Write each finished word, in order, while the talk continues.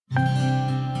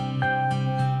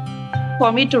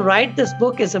For me to write this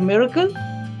book is a miracle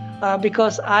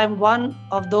because I'm one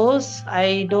of those.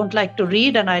 I don't like to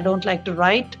read and I don't like to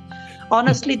write.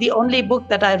 Honestly, the only book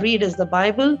that I read is the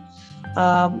Bible.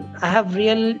 I have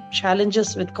real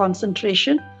challenges with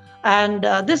concentration. And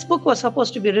this book was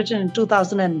supposed to be written in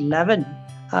 2011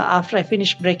 after I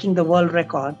finished breaking the world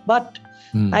record. But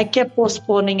I kept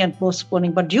postponing and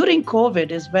postponing. But during COVID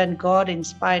is when God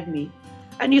inspired me.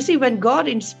 And you see, when God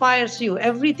inspires you,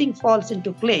 everything falls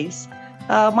into place.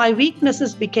 My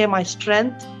weaknesses became my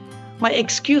strength. My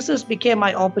excuses became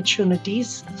my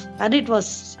opportunities. And it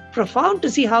was profound to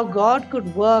see how God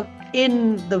could work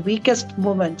in the weakest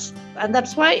moments. And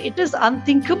that's why it is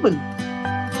unthinkable.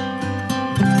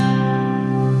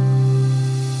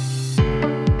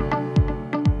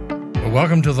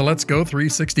 Welcome to the Let's Go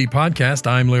 360 podcast.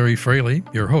 I'm Larry Fraley,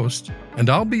 your host, and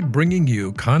I'll be bringing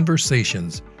you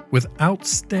conversations with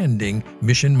outstanding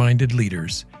mission-minded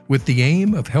leaders with the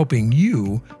aim of helping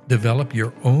you develop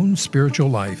your own spiritual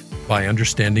life by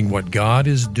understanding what God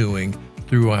is doing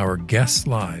through our guests'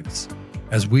 lives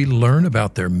as we learn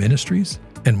about their ministries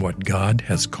and what God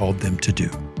has called them to do.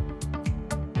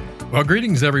 Well,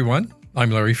 greetings, everyone.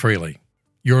 I'm Larry Fraley,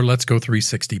 your Let's Go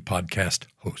 360 podcast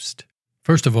host.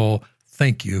 First of all,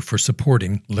 thank you for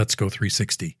supporting Let's Go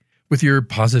 360 with your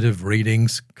positive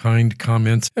ratings, kind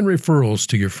comments, and referrals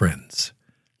to your friends.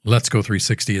 Let's Go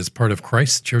 360 is part of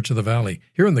Christ Church of the Valley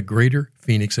here in the greater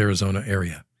Phoenix, Arizona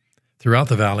area. Throughout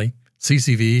the Valley,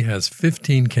 CCV has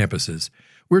 15 campuses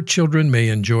where children may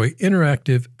enjoy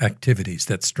interactive activities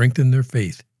that strengthen their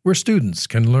faith, where students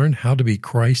can learn how to be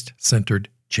Christ-centered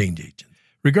change agents.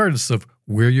 Regardless of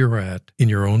where you're at in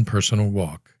your own personal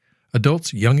walk,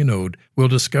 adults young and old will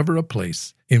discover a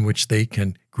place in which they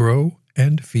can grow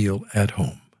and feel at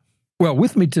home. Well,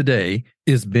 with me today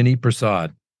is Benny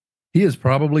Prasad. He is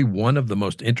probably one of the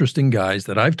most interesting guys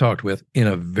that I've talked with in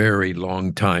a very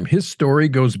long time. His story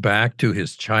goes back to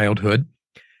his childhood,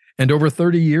 and over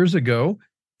 30 years ago,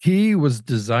 he was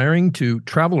desiring to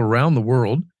travel around the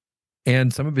world,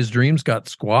 and some of his dreams got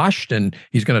squashed, and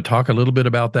he's going to talk a little bit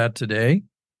about that today.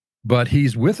 But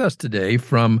he's with us today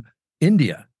from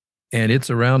India. And it's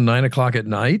around 9 o'clock at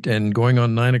night and going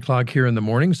on 9 o'clock here in the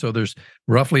morning. So there's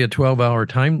roughly a 12-hour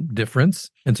time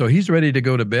difference. And so he's ready to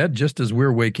go to bed just as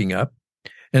we're waking up.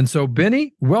 And so,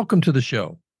 Benny, welcome to the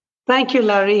show. Thank you,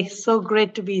 Larry. So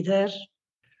great to be there.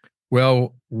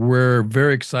 Well, we're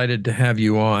very excited to have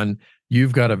you on.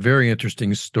 You've got a very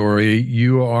interesting story.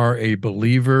 You are a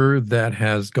believer that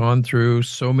has gone through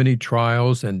so many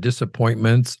trials and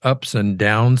disappointments, ups and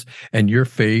downs, and your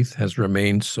faith has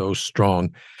remained so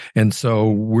strong. And so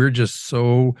we're just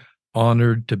so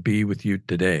honored to be with you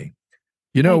today.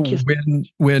 You know,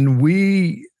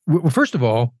 first of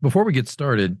all, before we get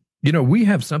started, you know, we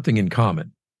have something in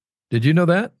common. Did you know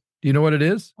that? Do you know what it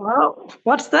is? Well,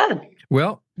 what's that?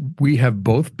 Well, we have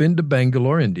both been to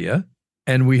Bangalore, India.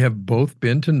 And we have both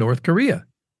been to North Korea.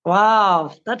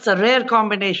 Wow, that's a rare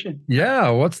combination.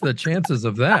 Yeah, what's the chances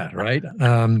of that, right?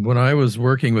 When I was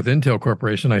working with Intel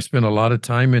Corporation, I spent a lot of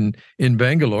time in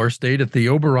Bangalore, stayed at the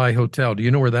Oberoi Hotel. Do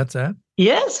you know where that's at?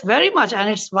 Yes, very much. And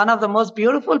it's one of the most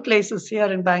beautiful places here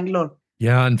in Bangalore.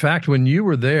 Yeah, in fact, when you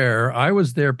were there, I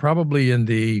was there probably in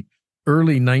the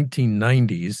early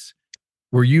 1990s.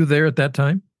 Were you there at that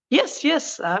time?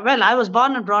 Yes. Well, I was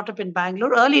born and brought up in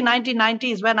Bangalore. Early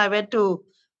 1990s when I went to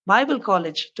Bible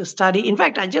college to study. In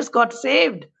fact, I just got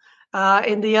saved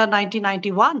in the year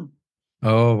 1991.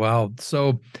 Oh, wow.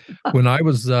 So when I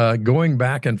was going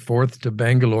back and forth to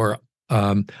Bangalore,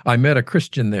 I met a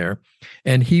Christian there,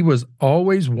 and he was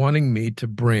always wanting me to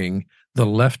bring the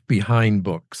Left Behind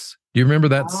books. Do you remember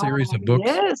that series of books?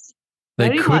 Yes.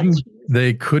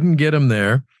 They couldn't get them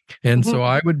there. And so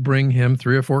I would bring him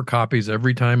 3 or 4 copies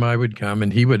every time I would come,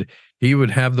 and he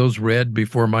would have those read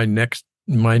before my next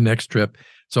trip.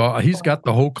 So he's got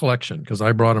the whole collection because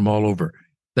I brought them all over.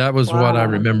 That was what I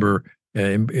remember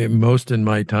most in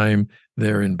my time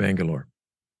there in Bangalore.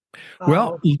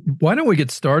 Well, why don't we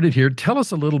get started here? Tell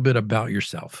us a little bit about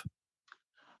yourself.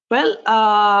 Well,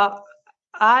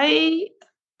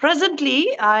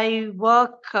 presently I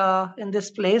work in this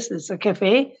place. It's a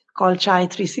cafe called Chai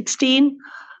 316.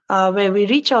 Where we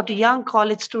reach out to young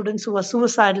college students who are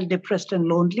suicidal, depressed, and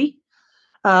lonely.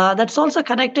 That's also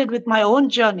connected with my own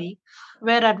journey,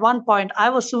 where at one point I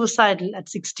was suicidal at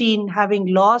 16, having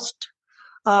lost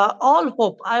all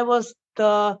hope. I was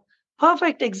the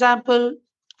perfect example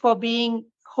for being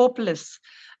hopeless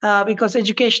because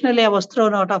educationally I was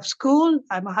thrown out of school.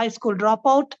 I'm a high school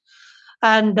dropout.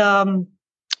 And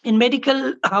in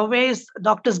medical ways,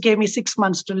 doctors gave me 6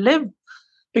 months to live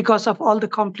because of all the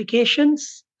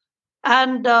complications.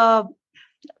 And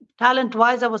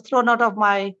talent-wise, I was thrown out of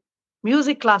my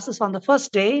music classes on the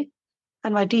first day,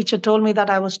 and my teacher told me that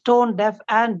I was tone deaf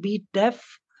and beat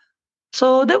deaf.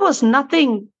 So there was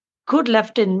nothing good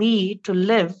left in me to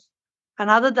live, and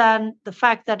other than the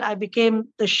fact that I became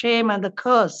the shame and the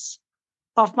curse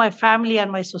of my family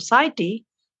and my society.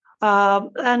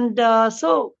 And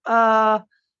so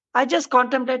I just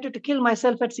contemplated to kill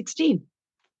myself at 16.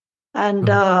 And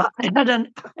Oh, I had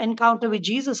an encounter with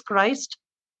Jesus Christ.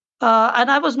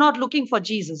 And I was not looking for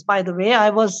Jesus, by the way. I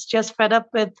was just fed up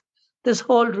with this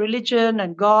whole religion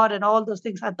and God and all those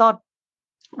things. I thought,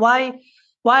 why,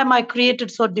 why am I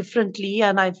created so differently?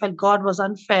 And I felt God was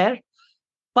unfair.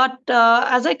 But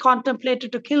as I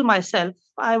contemplated to kill myself,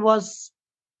 I was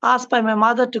asked by my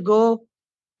mother to go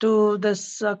to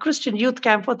this Christian youth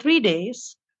camp for 3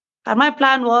 days. And my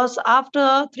plan was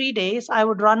after 3 days, I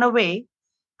would run away.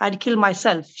 I'd kill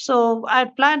myself. So I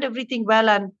planned everything well.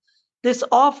 And this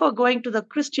offer going to the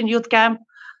Christian youth camp,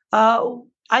 uh,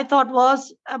 I thought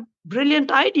was a brilliant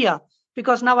idea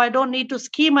because now I don't need to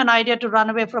scheme an idea to run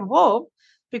away from home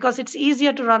because it's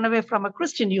easier to run away from a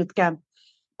Christian youth camp.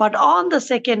 But on the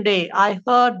second day, I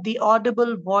heard the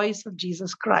audible voice of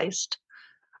Jesus Christ.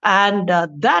 And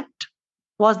that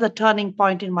was the turning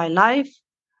point in my life.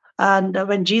 And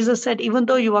when Jesus said, even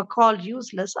though you are called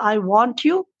useless, I want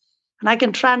you and I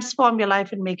can transform your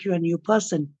life and make you a new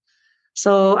person.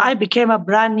 So I became a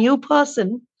brand new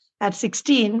person at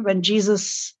 16 when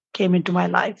Jesus came into my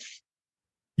life.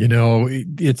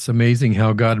 It's amazing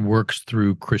how God works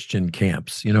through Christian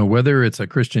camps. Whether it's a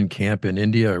Christian camp in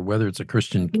India or whether it's a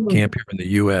Christian Mm. camp here in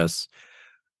the US,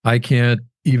 I can't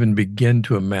even begin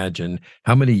to imagine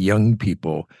how many young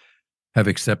people have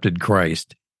accepted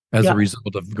Christ as a Yeah.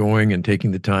 result of going and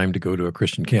taking the time to go to a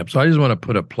Christian camp. So I just want to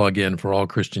put a plug in for all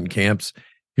Christian camps.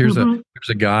 Here's a Hmm. here's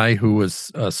a guy who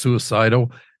was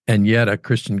suicidal, and yet a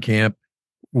Christian camp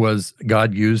was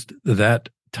God used that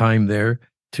time there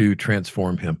to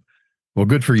transform him. Well,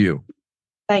 good for you.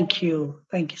 Thank you.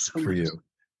 Thank you so For much. you.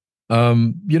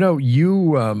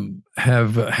 You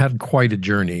have had quite a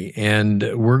journey, and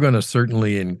we're going to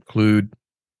certainly include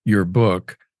your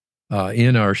book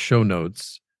in our show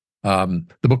notes. The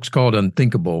book's called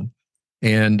Unthinkable,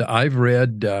 and I've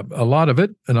read a lot of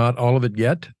it, not all of it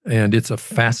yet. And it's a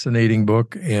fascinating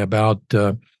book about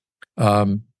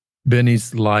um,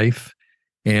 Benny's life.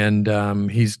 And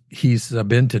he's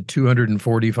been to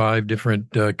 245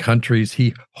 different countries.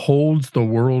 He holds the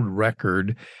world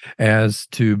record as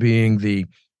to being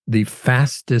the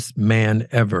fastest man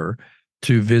ever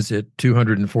to visit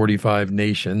 245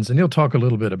 nations, and he'll talk a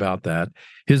little bit about that.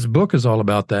 His book is all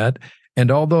about that. And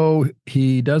although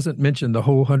he doesn't mention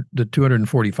the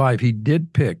 245, he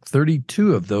did pick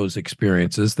 32 of those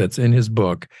experiences that's in his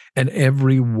book, and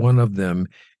every one of them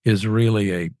is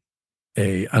really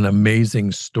an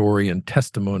amazing story and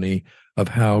testimony of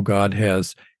how God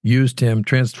has used him,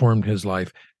 transformed his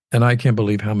life. And I can't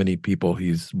believe how many people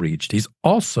he's reached. He's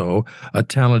also a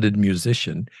talented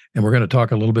musician, and we're going to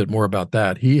talk a little bit more about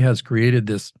that. He has created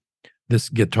this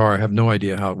guitar. I have no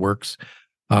idea how it works.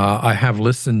 I have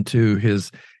listened to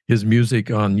his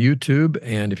music on YouTube,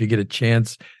 and if you get a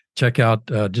chance, check out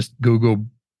just Google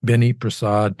Benny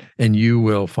Prasad, and you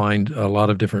will find a lot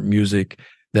of different music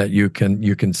that you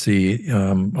can see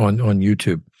on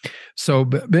YouTube. So,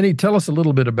 Benny, tell us a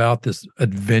little bit about this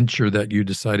adventure that you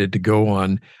decided to go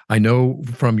on. I know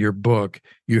from your book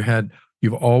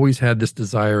you've always had this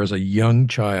desire as a young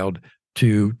child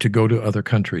to go to other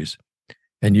countries,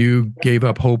 and you gave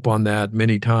up hope on that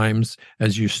many times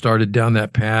as you started down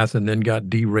that path, and then got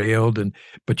derailed,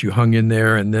 but you hung in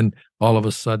there, and then all of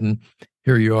a sudden,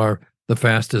 here you are, the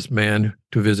fastest man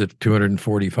to visit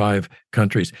 245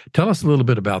 countries. Tell us a little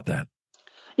bit about that.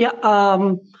 Yeah.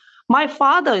 My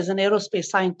father is an aerospace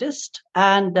scientist,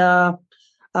 and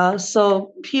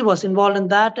so he was involved in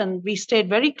that, and we stayed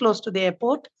very close to the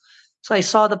airport. So I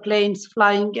saw the planes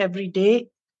flying every day.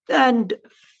 And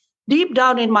deep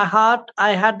down in my heart,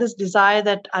 I had this desire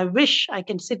that I wish I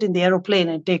can sit in the aeroplane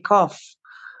and take off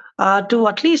to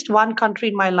at least one country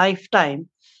in my lifetime.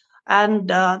 And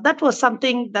that was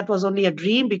something that was only a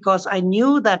dream because I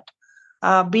knew that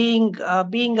being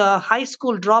a high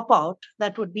school dropout,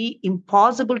 that would be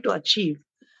impossible to achieve.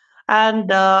 And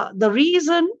the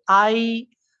reason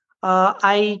uh,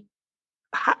 I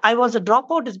I was a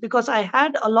dropout is because I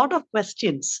had a lot of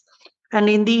questions. And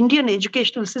in the Indian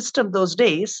educational system those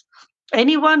days,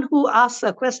 anyone who asks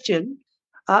a question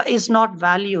is not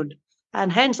valued.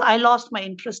 And hence, I lost my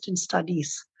interest in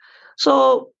studies.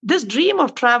 So, this dream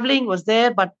of traveling was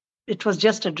there, but it was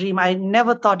just a dream. I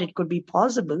never thought it could be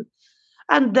possible.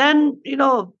 And then,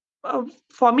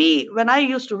 for me, when I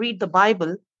used to read the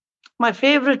Bible, my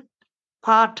favorite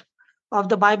part of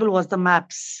the Bible was the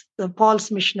maps, the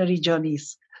Paul's missionary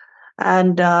journeys.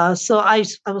 And so I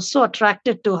was so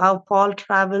attracted to how Paul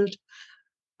traveled.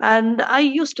 And I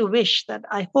used to wish that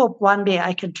I hope one day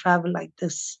I can travel like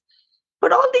this.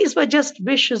 But all these were just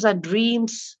wishes and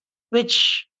dreams,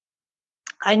 which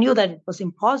I knew that it was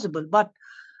impossible. But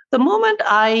the moment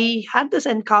I had this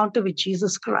encounter with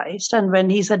Jesus Christ, and when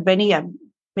he said, Benny, I'm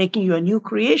making you a new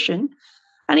creation,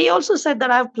 and he also said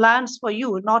that I have plans for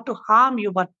you, not to harm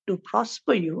you, but to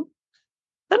prosper you.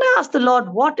 Then I asked the Lord,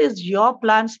 what is your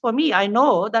plans for me? I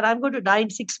know that I'm going to die in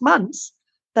 6 months.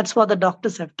 That's what the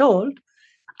doctors have told.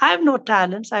 I have no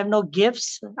talents. I have no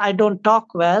gifts. I don't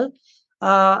talk well.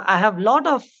 I have lot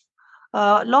of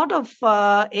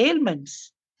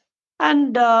ailments.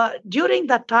 And during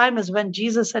that time is when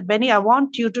Jesus said, Benny, I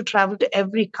want you to travel to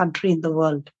every country in the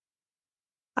world.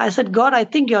 I said, God, I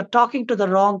think you're talking to the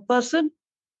wrong person.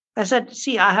 I said,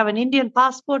 see, I have an Indian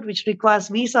passport which requires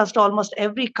visas to almost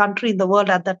every country in the world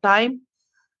at that time.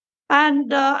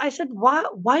 And I said, why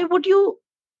would you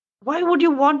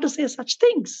want to say such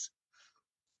things?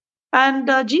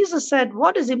 And Jesus said,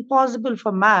 what is impossible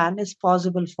for man is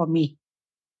possible for me.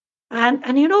 And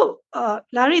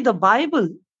Larry, the Bible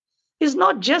is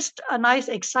not just a nice,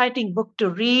 exciting book to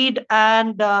read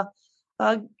and uh,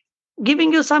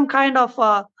 giving you some kind of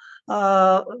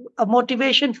a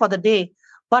motivation for the day,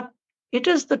 but it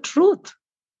is the truth.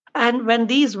 And when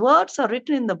these words are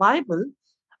written in the Bible,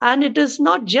 and it is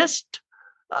not just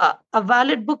a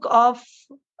valid book of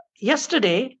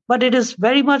yesterday, but it is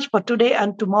very much for today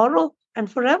and tomorrow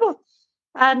and forever.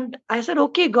 And I said,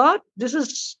 okay, God, this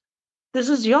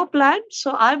is your plan.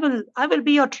 So I will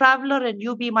be your traveler and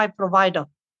you be my provider.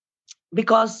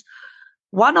 Because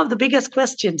one of the biggest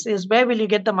questions is where will you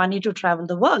get the money to travel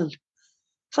the world?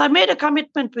 So I made a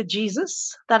commitment with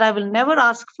Jesus that I will never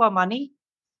ask for money.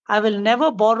 I will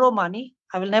never borrow money.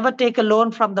 I will never take a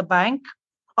loan from the bank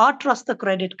or trust the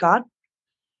credit card.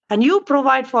 And you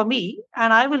provide for me,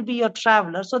 and I will be your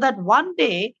traveler so that one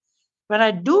day, when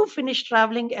I do finish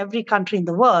traveling every country in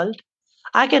the world,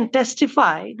 I can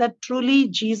testify that truly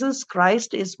Jesus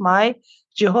Christ is my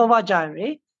Jehovah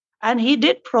Jireh. And he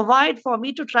did provide for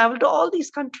me to travel to all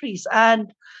these countries.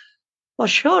 And for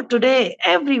sure, today,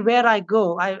 everywhere I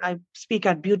go, I speak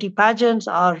at beauty pageants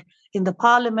or in the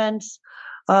parliaments,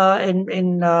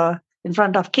 in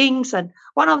front of kings. And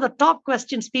one of the top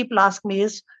questions people ask me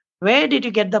is, where did you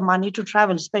get the money to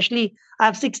travel? Especially, I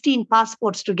have 16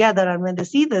 passports together. And when they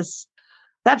see this,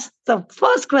 that's the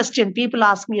first question people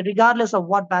ask me, regardless of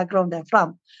what background they're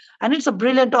from. And it's a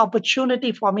brilliant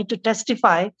opportunity for me to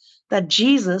testify that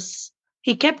Jesus,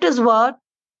 he kept his word,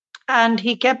 and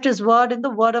he kept his word in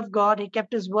the word of God. He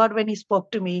kept his word when he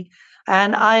spoke to me.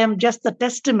 And I am just the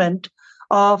testament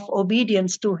of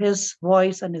obedience to his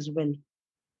voice and his will.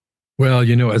 Well,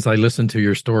 as I listen to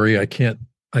your story, I can't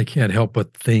help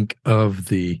but think of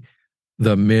the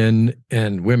men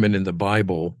and women in the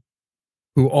Bible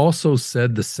who also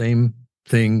said the same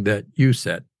thing that you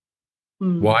said.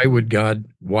 Why would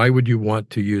you want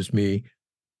to use me?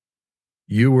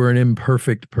 You were an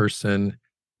imperfect person.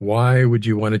 Why would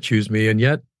you want to choose me? And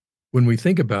yet, when we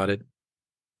think about it,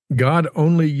 God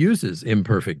only uses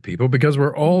imperfect people because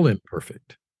we're all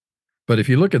imperfect. But if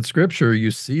you look at scripture,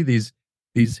 you see these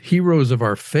heroes of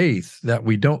our faith that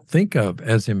we don't think of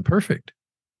as imperfect.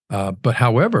 But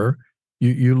however,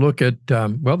 you look at,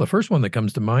 the first one that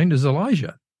comes to mind is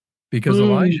Elijah, because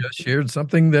Elijah shared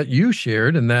something that you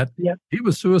shared, and that he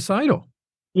was suicidal.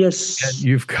 Yes. And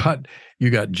you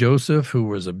got Joseph, who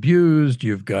was abused.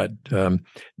 You've got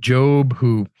Job,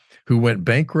 who went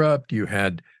bankrupt. You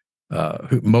had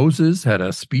Moses had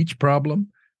a speech problem.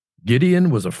 Gideon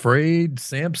was afraid.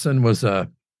 Samson was how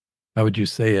would you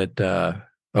say it? A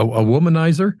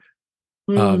womanizer.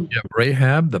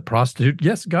 Rahab, the prostitute.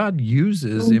 Yes, God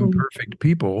uses imperfect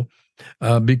people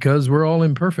because we're all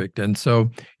imperfect. And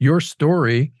so your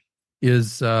story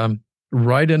is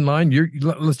right in line.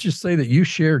 Let's just say that you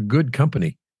share good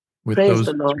company with Praise those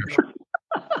the Lord. scripture.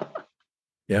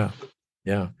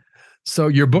 Yeah. So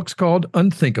your book's called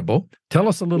Unthinkable. Tell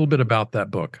us a little bit about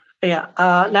that book. Yeah.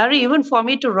 Larry, even for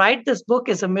me to write this book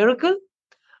is a miracle.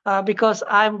 Because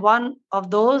I'm one of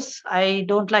those. I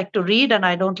don't like to read and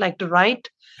I don't like to write.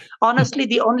 Honestly,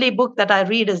 the only book that I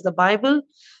read is the Bible.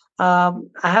 I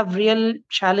have real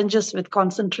challenges with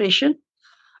concentration.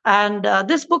 And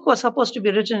this book was supposed to be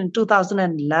written in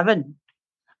 2011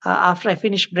 after I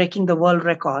finished breaking the world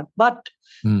record. But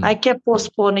I kept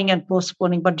postponing and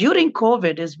postponing. But during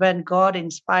COVID is when God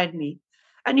inspired me.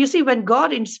 And you see, when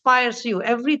God inspires you,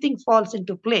 everything falls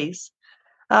into place.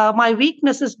 My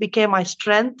weaknesses became my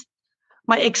strength.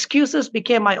 My excuses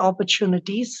became my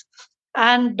opportunities.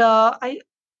 And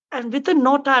and within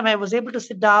no time, I was able to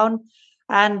sit down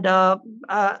and uh,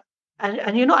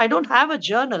 I don't have a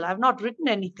journal. I've not written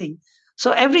anything,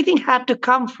 so everything had to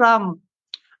come from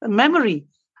memory.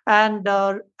 And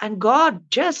God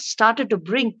just started to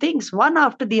bring things one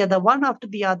after the other, one after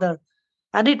the other,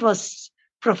 and it was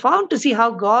profound to see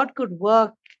how God could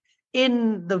work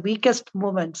in the weakest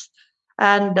moments.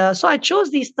 And so I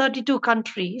chose these 32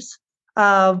 countries,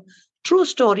 uh, true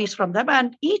stories from them,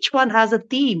 and each one has a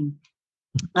theme.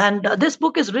 And this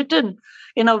book is written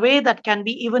in a way that can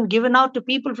be even given out to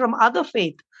people from other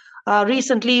faith.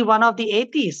 Recently, one of the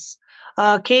atheists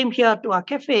came here to our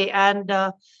cafe, and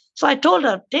so I told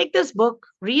her, take this book,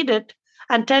 read it,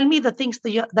 and tell me the things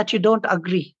that you don't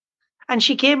agree. And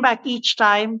she came back each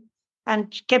time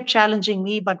and kept challenging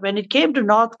me. But when it came to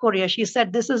North Korea, she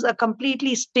said, this is a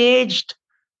completely staged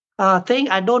thing.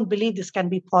 I don't believe this can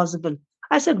be possible.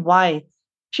 I said, why?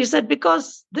 She said,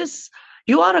 because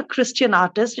you are a Christian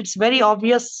artist. It's very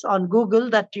obvious on Google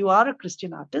that you are a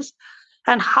Christian artist.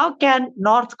 And how can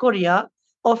North Korea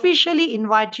officially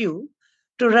invite you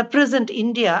to represent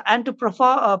India and to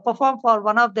perform for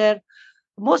one of their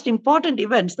most important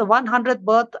events, the 100th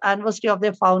birth anniversary of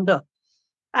their founder?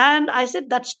 And I said,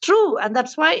 that's true. And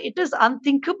that's why it is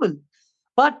unthinkable.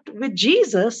 But with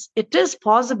Jesus, it is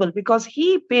possible because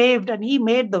he paved and he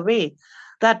made the way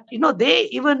that,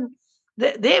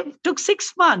 they took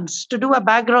 6 months to do a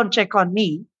background check on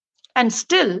me. And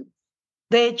still,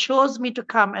 they chose me to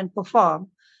come and perform.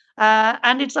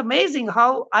 And it's amazing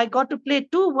how I got to play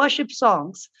two worship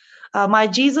songs, My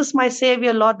Jesus, My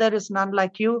Savior, Lord, there is none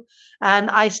like you.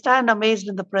 And I stand amazed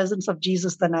in the presence of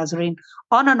Jesus the Nazarene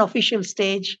on an official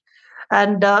stage.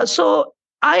 And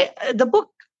the book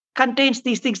contains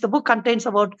these things. The book contains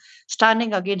about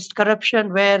standing against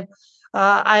corruption, where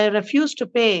I refused to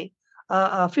pay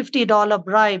a $50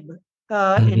 bribe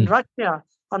in Mhm. Russia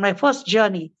on my first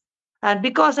journey. And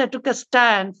because I took a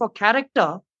stand for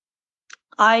character,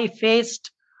 I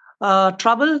faced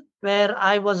trouble where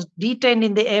I was detained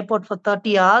in the airport for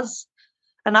 30 hours.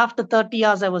 And after 30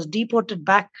 hours, I was deported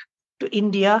back to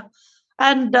India.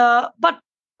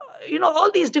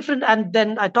 All these different, and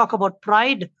then I talk about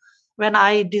pride when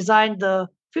I designed the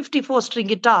 54 string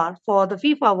guitar for the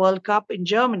FIFA World Cup in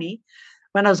Germany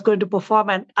when I was going to perform.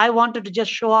 And I wanted to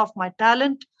just show off my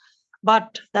talent,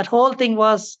 but that whole thing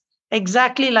was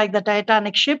exactly like the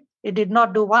Titanic ship. It did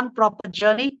not do one proper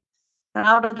journey. And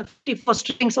out of the 54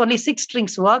 strings, only 6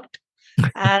 strings worked.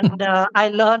 And I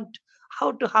learned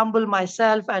how to humble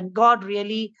myself, and God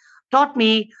really taught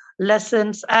me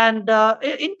lessons and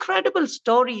incredible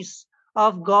stories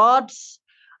of God's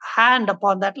hand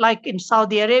upon that. Like in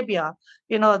Saudi Arabia,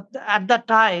 at that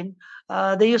time,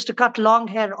 they used to cut long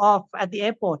hair off at the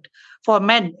airport for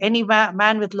men, any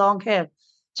man with long hair.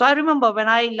 So I remember when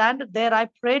I landed there, I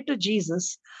prayed to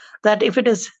Jesus that if it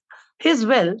is his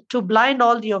will to blind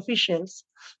all the officials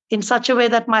in such a way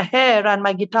that my hair and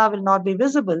my guitar will not be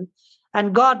visible.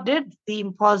 And God did the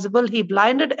impossible. He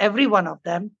blinded every one of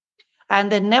them,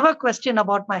 and they never questioned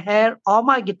about my hair or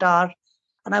my guitar.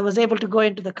 And I was able to go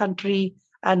into the country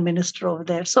and minister over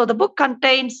there. So the book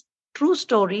contains true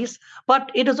stories, but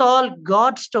it is all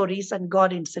God stories and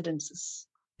God incidences.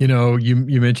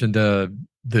 You mentioned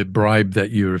the bribe that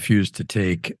you refused to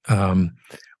take,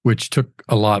 which took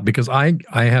a lot because I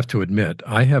have to admit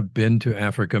I have been to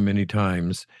Africa many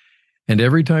times, and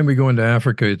every time we go into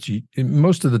Africa,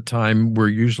 most of the time we're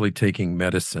usually taking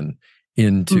medicine Mm.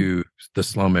 into the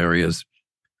slum areas,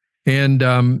 and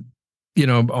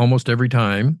almost every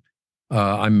time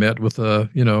I'm met with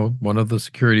one of the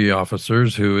security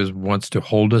officers wants to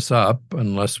hold us up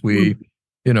unless we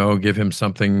Mm. give him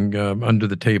something under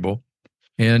the table.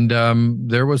 And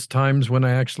there was times when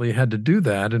I actually had to do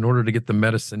that in order to get the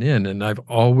medicine in, and I've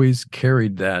always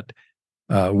carried that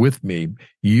with me.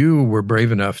 You were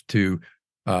brave enough to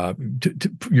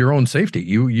your own safety.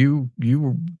 You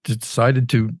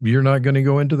decided you're not going to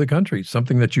go into the country,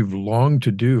 something that you've longed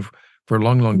to do for a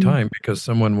long, long Mm. time because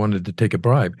someone wanted to take a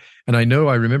bribe. And I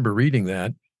remember reading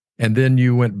that. And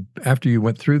then after you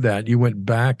went through that, you went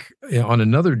back on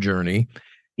another journey,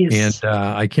 and Yes.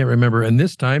 I can't remember. And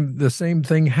this time, the same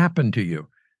thing happened to you.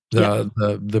 Yeah.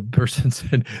 The person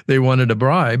said they wanted a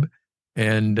bribe,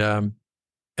 and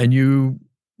you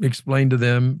explained to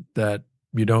them that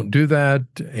you don't do that.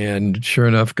 And sure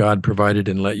enough, God provided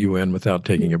and let you in without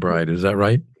taking a bribe. Is that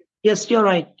right? Yes, you're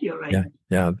right. You're right. Yeah,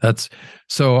 yeah. That's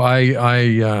so. I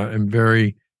am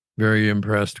very, very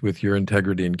impressed with your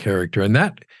integrity and character, and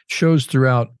that shows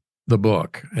throughout the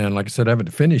book. And like I said, I haven't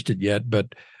finished it yet,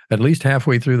 but at least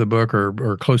halfway through the book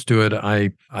or close to it, I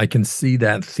can see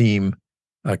that theme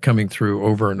coming through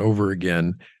over and over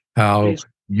again. how Praise.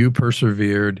 you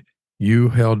persevered, you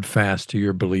held fast to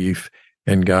your belief,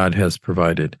 and God has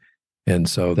provided. And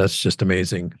so that's just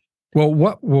amazing.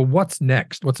 What's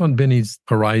next? What's on Benny's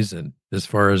horizon as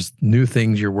far as new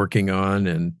things you're working on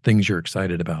and things you're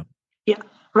excited about? Yeah.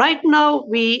 Right now,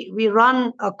 we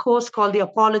run a course called the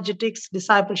Apologetics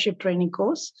Discipleship Training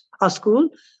Course, our school.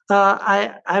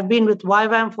 I've been with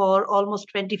YWAM for almost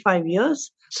 25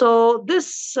 years. So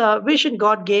this vision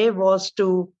God gave was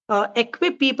to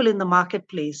equip people in the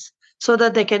marketplace so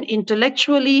that they can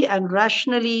intellectually and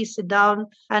rationally sit down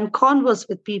and converse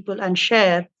with people and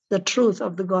share the truth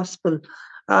of the gospel.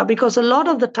 Because a lot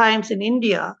of the times in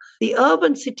India, the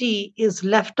urban city is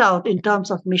left out in terms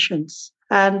of missions.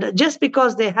 And just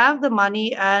because they have the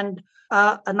money and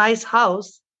a nice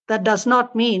house, that does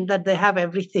not mean that they have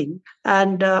everything.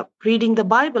 And reading the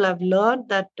Bible, I've learned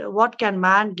that what can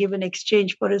man give in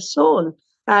exchange for his soul?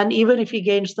 And even if he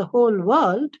gains the whole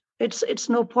world, it's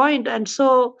no point. And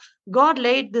so God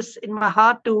laid this in my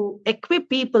heart to equip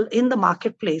people in the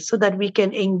marketplace so that we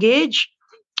can engage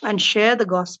and share the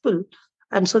gospel,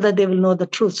 and so that they will know the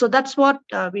truth. So that's what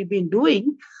we've been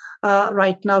doing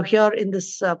right now here in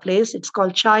this place. It's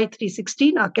called Chai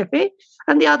 316, our cafe.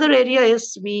 And the other area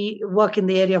is we work in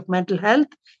the area of mental health,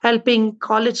 helping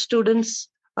college students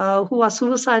who are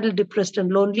suicidal, depressed,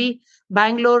 and lonely.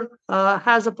 Bangalore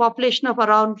has a population of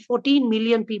around 14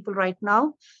 million people right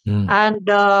now. Mm.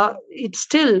 And it's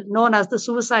still known as the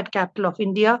suicide capital of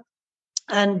India.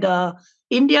 And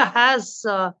India has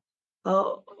uh,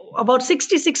 about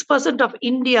 66% of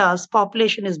India's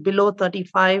population is below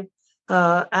 35,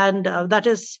 and that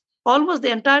is almost the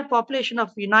entire population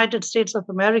of United States of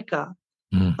America.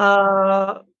 Mm.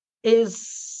 uh,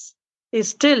 is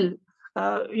still,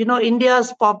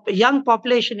 India's young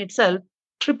population itself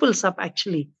triples up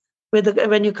actually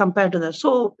when you compare to that.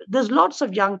 So there's lots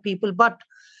of young people, but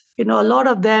a lot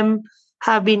of them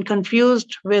have been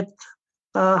confused with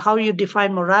how you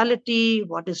define morality,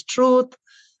 what is truth.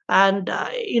 And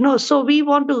so we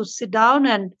want to sit down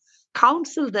and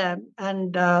counsel them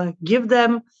and give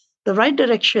them the right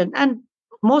direction, and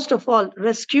most of all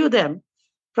rescue them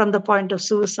from the point of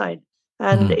suicide.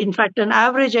 And Mm. in fact, on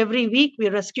average every week we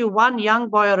rescue one young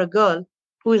boy or a girl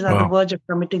who is at the Wow. verge of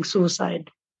committing suicide.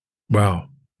 Wow.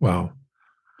 Wow.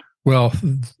 Well,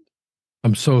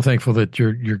 I'm so thankful that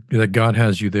that God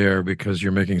has you there, because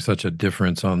you're making such a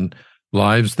difference on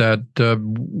lives that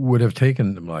would have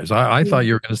taken them lives. I thought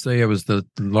you were going to say it was the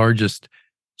largest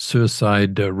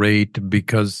suicide rate,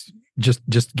 because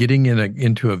just getting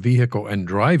into a vehicle and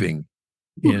driving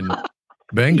in Yeah,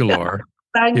 Bangalore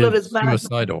Bangalore is is bad.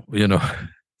 suicidal.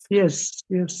 Yes,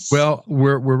 yes. Well,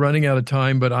 we're running out of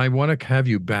time, but I want to have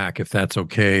you back if that's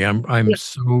okay. I'm Yeah.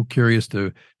 so curious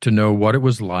to know what it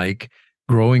was like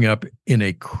growing up in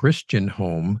a Christian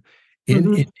home in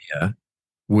Mhm. India,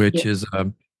 which Yeah. is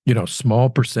a small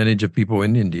percentage of people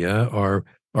in India are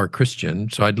Christian.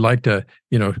 So I'd like to,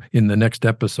 in the next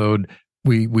episode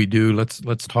we do,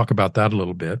 let's talk about that a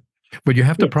little bit. But you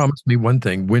have to Yes. promise me one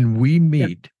thing: when we Yeah.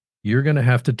 meet, you're going to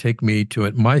have to take me to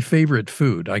it. My favorite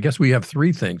food. I guess we have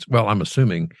three things. Well, I'm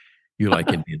assuming you like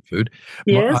Indian food.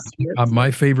 Yes. Yes.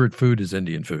 My favorite food is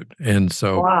Indian food, and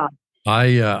so Wow.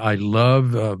 I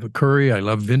love curry. I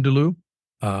love vindaloo,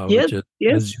 Yes. which is, as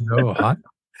Yes. you know, hot.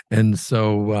 And so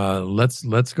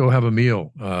let's go have a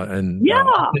meal, and I'll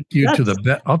Yeah. take you to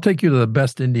That's I'll take you to the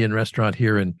best Indian restaurant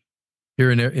here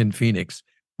in Phoenix,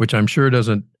 which I'm sure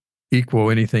doesn't equal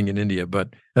anything in India,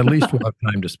 but at least we'll have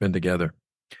time to spend together.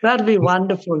 That'd be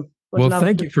wonderful. Would Well, love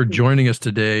thank to. you for joining us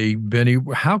today, Benny.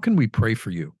 How can we pray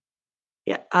for you?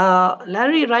 Yeah.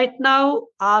 Larry, right now,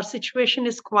 our situation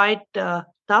is quite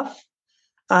tough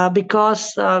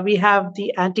because we have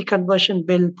the anti conversion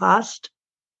bill passed.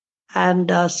 And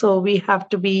so we have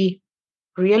to be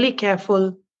really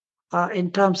careful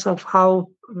in terms of how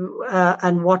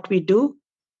and what we do.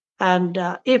 And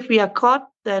if we are caught,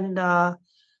 then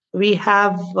we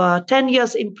have 10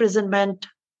 years imprisonment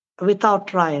without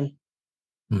trial.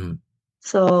 Mhm.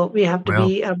 So we have to Well,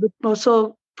 be a bit more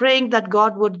so praying that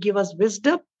God would give us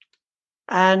wisdom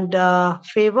and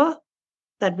favor,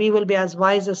 that we will be as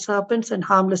wise as serpents and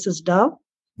harmless as dove,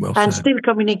 well and said. still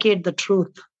communicate the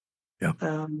truth. Yeah.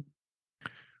 Um,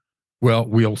 Well,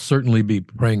 we'll certainly be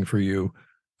praying for you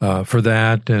for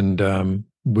that, and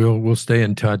we'll stay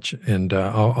in touch, and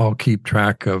I'll keep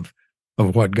track of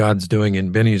what God's doing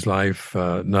in Benny's life,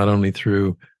 not only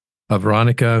through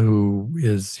Veronica, who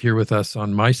is here with us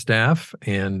on my staff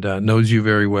and knows you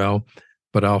very well,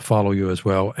 but I'll follow you as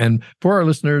well. And for our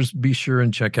listeners, be sure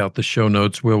and check out the show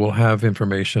notes, where we'll have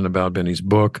information about Benny's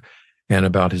book and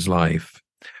about his life.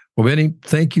 Well, Benny,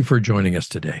 thank you for joining us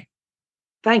today.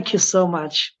 Thank you so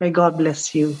much. May God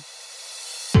bless you.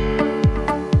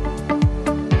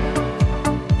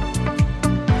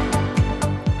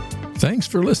 Thanks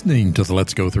for listening to the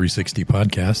Let's Go 360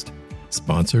 podcast,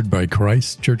 sponsored by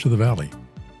Christ Church of the Valley.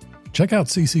 Check out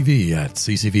CCV at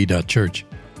ccv.church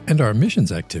and our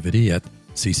missions activity at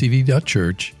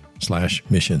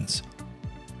ccv.church/missions,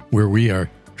 where we are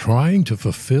trying to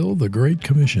fulfill the Great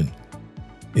Commission,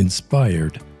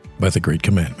 inspired by the Great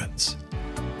Commandments.